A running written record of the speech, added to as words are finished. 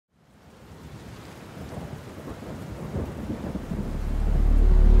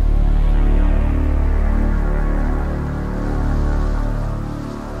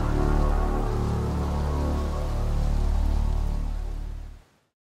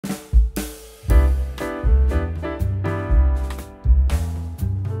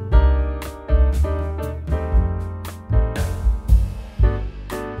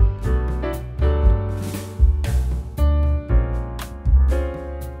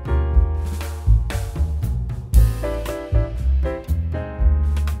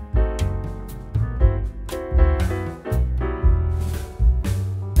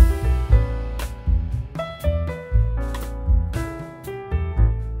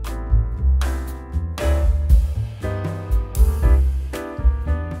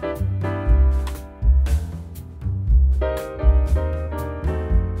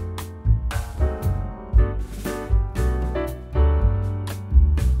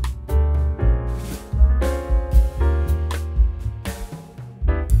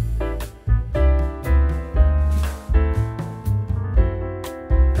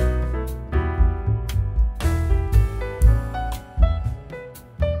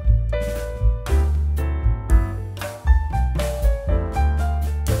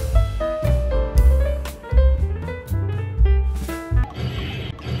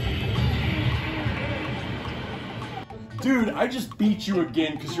I just beat you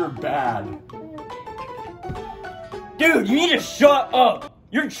again because you're bad. Dude, you need to shut up!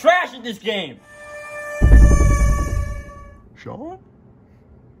 You're trash at this game! Sean?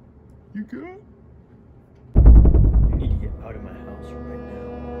 You good? You need to get out of my house right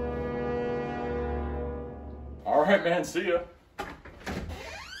now. Alright, man, see ya.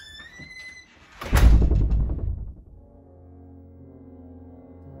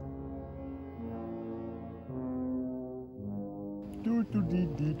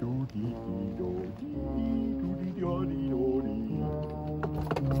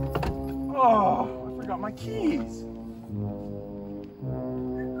 Oh, I forgot my keys.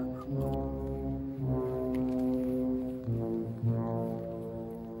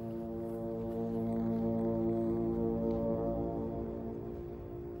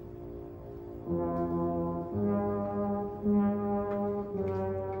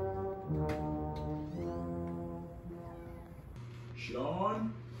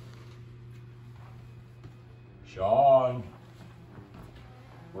 Sean? Sean?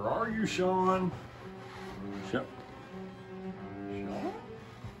 Where are you, Sean? Sean?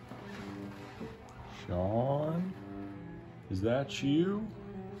 Sean? Is that you?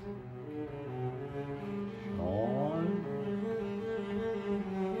 Sean?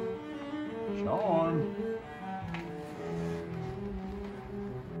 Sean?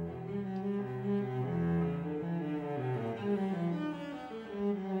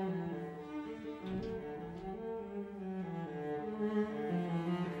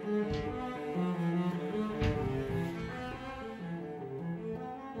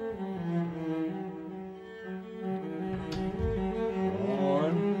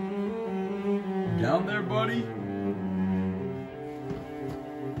 Down there, buddy?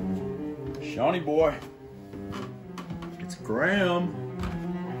 Shawnee boy. It's Graham.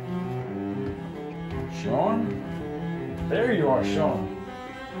 Sean? There you are, Sean.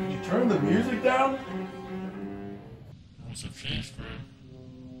 Did you turn the music down? What's a change, Graham?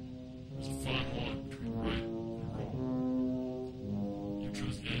 It was a fine line between right and wrong. You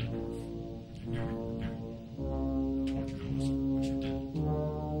chose A, and you knew what you were doing. I told you to listen, but you didn't.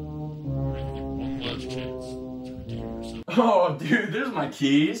 Last chance to redeem yourself. Oh, dude, there's my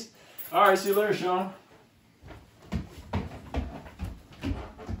keys. All right, see you later, Sean.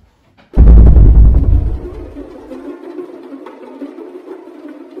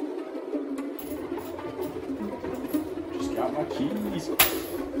 Just got my keys.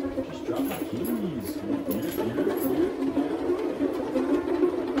 Just dropped my keys.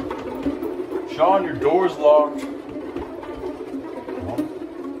 Sean, your door's locked.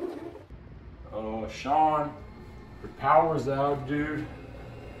 Sean, your power's out, dude.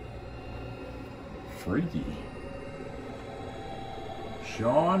 Freaky.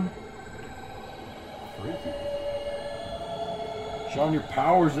 Sean? Freaky. Sean, your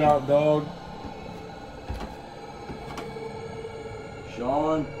power's out, dog.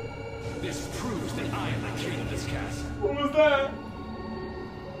 Sean? This proves that I am the king of this castle. What was that?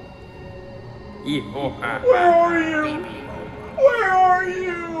 Yeehaw. Where are you? Where are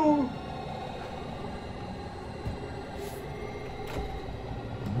you?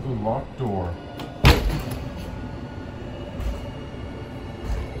 The locked door.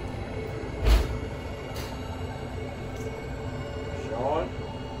 Sean?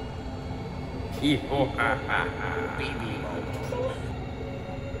 Baby.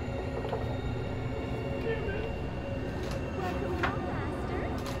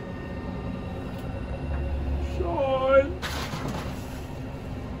 Sean?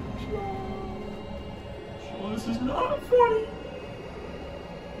 Sean, this is not funny.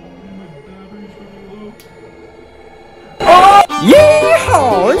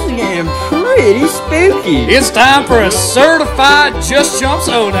 Yeehaw! This is getting pretty spooky. It's time for a certified Just Chumps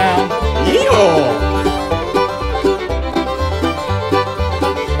hoedown. Yeehaw!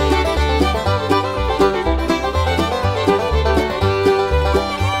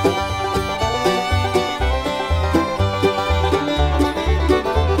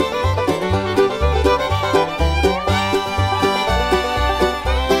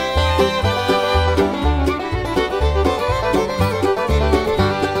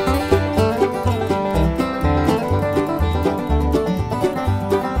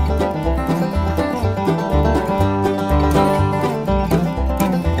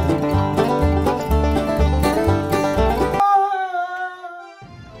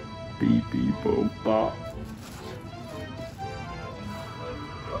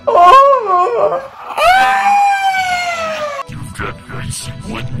 You've got ice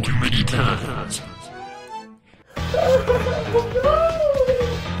one too many times.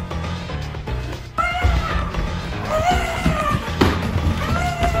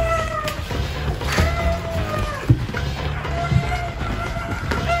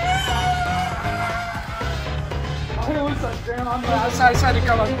 Sorry to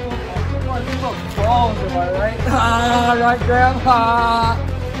come on. Balls, am I right? Right, Grandpa.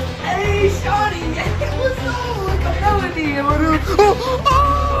 Hey, Shawty, what's up? Like a melody.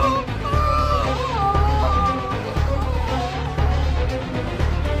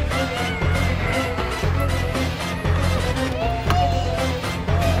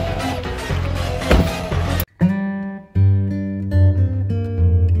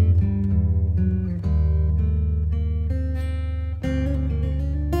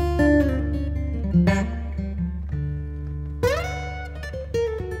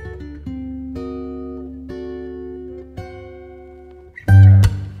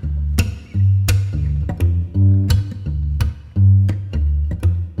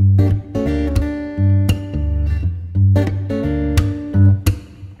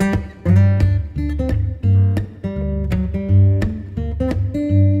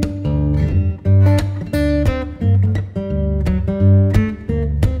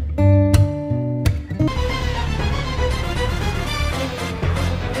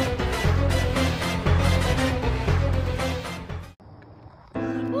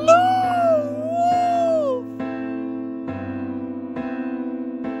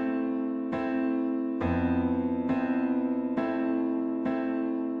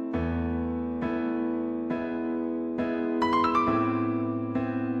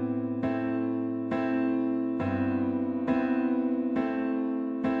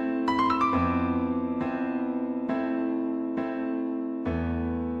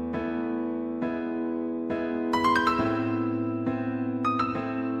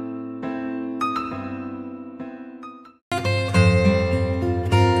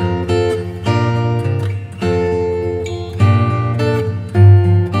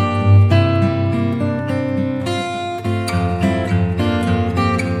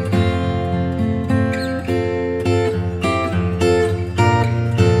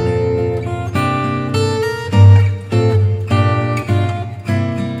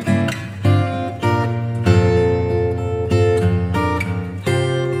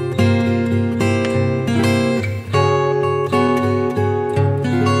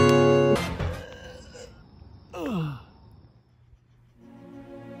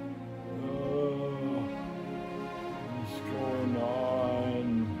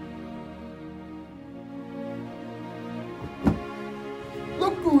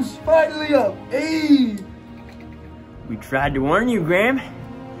 Look who's finally up! Hey! We tried to warn you, Graham,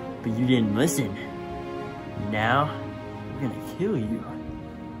 but you didn't listen. Now, we're gonna kill you.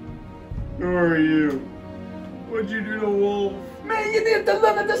 Who are you? What'd you do to Wolf? Man, you need to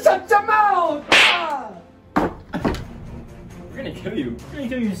learn to shut your mouth! We're gonna kill you. We're gonna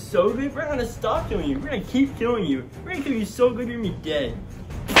kill you so good, we're not gonna stop killing you. We're gonna keep killing you. We're gonna kill you so good, you're gonna be dead.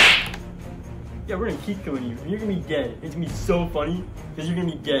 Yeah, we're gonna keep killing you. You're gonna be dead. It's gonna be so funny, because you're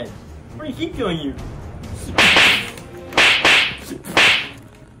gonna be dead. We're gonna keep killing you.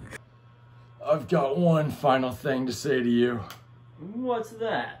 I've got one final thing to say to you. What's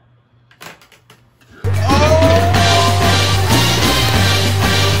that?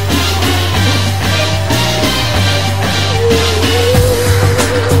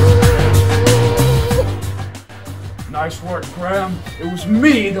 Nice work, Graham. It was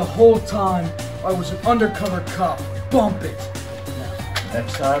me the whole time. I was an undercover cop. Bump it.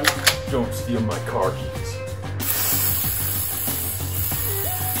 Next time, don't steal my car keys.